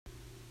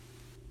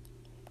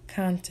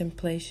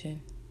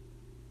Contemplation.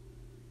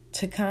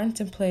 To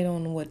contemplate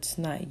on what's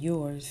not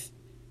yours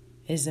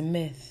is a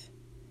myth,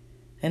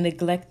 a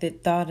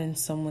neglected thought in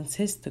someone's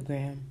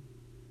histogram.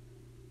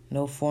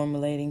 No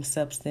formulating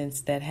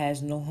substance that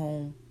has no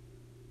home.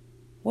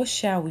 What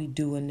shall we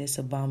do in this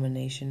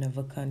abomination of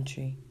a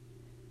country?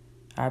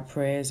 Our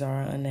prayers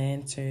are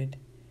unanswered.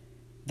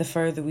 The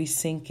further we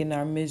sink in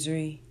our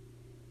misery,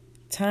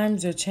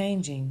 times are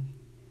changing.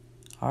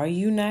 Are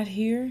you not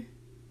here?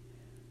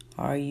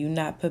 Are you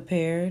not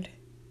prepared?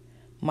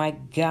 My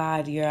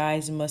God, your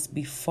eyes must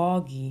be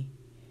foggy.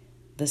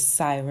 The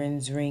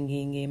sirens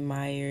ringing in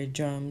my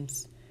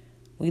eardrums.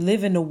 We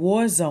live in a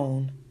war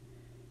zone.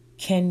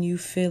 Can you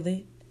feel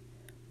it?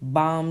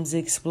 Bombs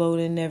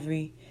exploding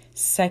every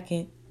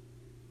second.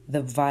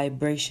 The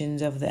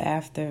vibrations of the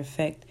after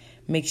effect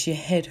makes your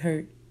head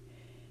hurt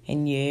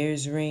and your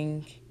ears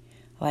ring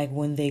like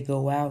when they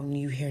go out and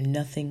you hear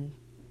nothing.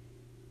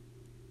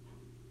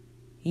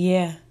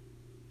 Yeah,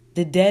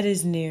 the dead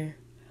is near.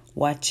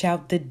 Watch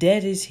out, the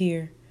dead is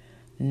here.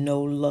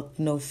 No luck,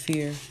 no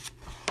fear.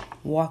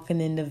 Walking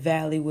in the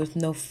valley with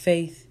no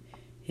faith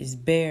is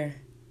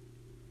bare.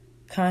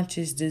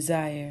 Conscious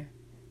desire,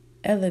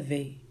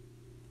 elevate.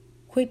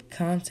 Quit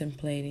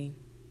contemplating.